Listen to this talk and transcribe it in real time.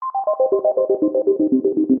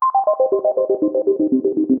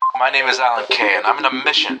My name is Alan Kay, and I'm on a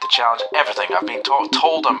mission to challenge everything I've been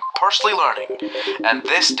told I'm personally learning. And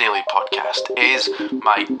this daily podcast is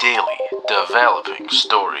my daily developing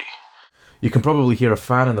story. You can probably hear a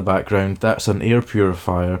fan in the background. That's an air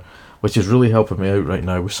purifier, which is really helping me out right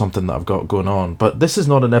now with something that I've got going on. But this is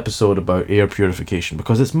not an episode about air purification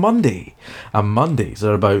because it's Monday, and Mondays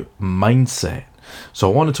are about mindset. So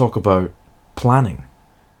I want to talk about planning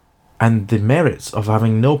and the merits of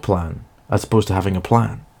having no plan as opposed to having a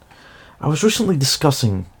plan. I was recently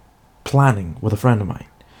discussing planning with a friend of mine,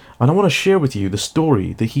 and I want to share with you the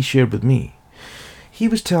story that he shared with me. He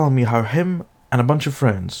was telling me how him and a bunch of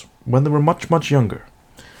friends, when they were much younger,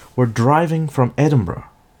 were driving from Edinburgh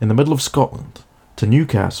in the middle of Scotland to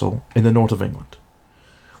Newcastle in the north of England.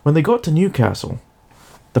 When they got to Newcastle,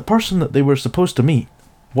 the person that they were supposed to meet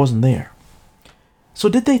wasn't there. So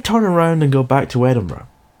did they turn around and go back to Edinburgh?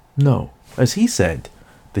 No. As he said,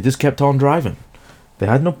 they just kept on driving. They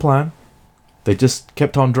had no plan. They just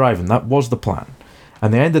kept on driving. That was the plan.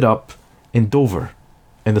 And they ended up in Dover,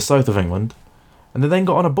 in the south of England, and they then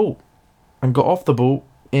got on a boat and got off the boat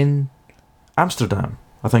in Amsterdam,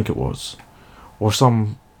 I think it was, or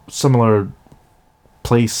some similar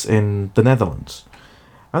place in the Netherlands.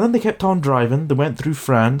 And then they kept on driving. They went through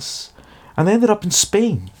France, and they ended up in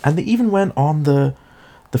Spain. And they even went on the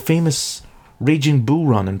famous Raging Bull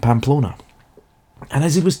Run in Pamplona. And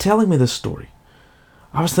as he was telling me this story,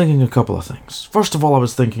 I was thinking a couple of things. First of all, I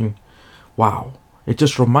was thinking, wow, it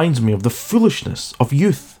just reminds me of the foolishness of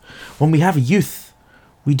youth. When we have youth,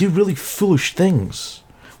 we do really foolish things.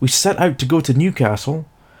 We set out to go to Newcastle,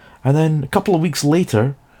 and then a couple of weeks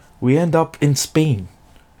later, we end up in Spain.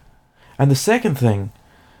 And the second thing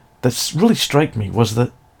that really struck me was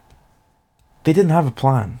that they didn't have a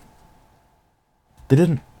plan. They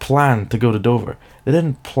didn't plan to go to Dover. They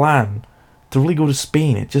didn't plan to really go to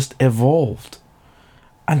Spain. It just evolved.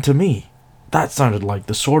 And to me, that sounded like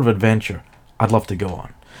the sort of adventure I'd love to go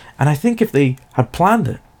on. And I think if they had planned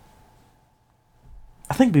it,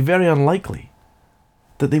 I think it'd be very unlikely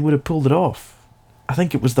that they would have pulled it off. I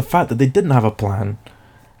think it was the fact that they didn't have a plan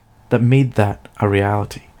that made that a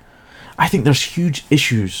reality. I think there's huge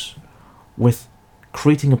issues with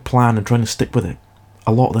creating a plan and trying to stick with it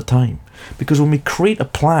a lot of the time. Because when we create a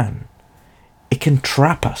plan, it can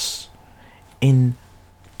trap us in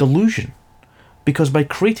delusion. Because by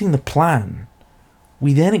creating the plan,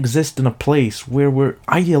 we then exist in a place where we're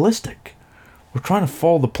idealistic. We're trying to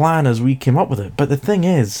follow the plan as we came up with it. But the thing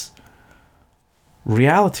is,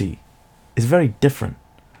 reality is very different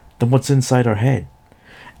than what's inside our head.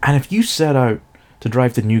 And if you set out to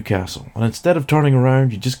drive to Newcastle, and instead of turning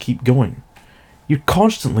around, you just keep going, you're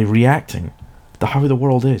constantly reacting to how the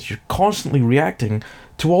world is. You're constantly reacting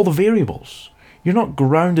to all the variables. You're not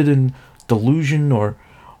grounded in delusion or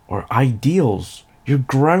ideals. You're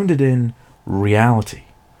grounded in reality.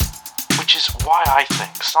 Which is why I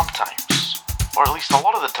think sometimes, or at least a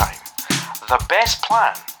lot of the time, the best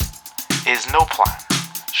plan is no plan.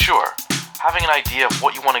 Sure, having an idea of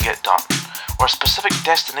what you want to get done, or a specific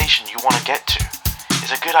destination you want to get to,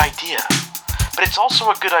 is a good idea. But it's also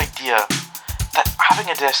a good idea that having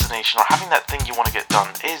a destination or having that thing you want to get done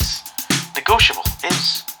is negotiable,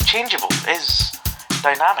 is changeable, is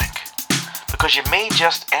dynamic. Because you may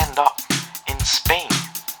just end up in Spain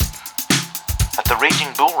at the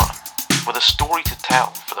Raging Bull Run with a story to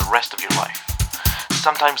tell for the rest of your life.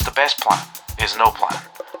 Sometimes the best plan is no plan.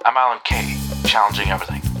 I'm Alan Kay, challenging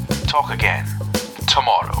everything. Talk again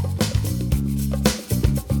tomorrow.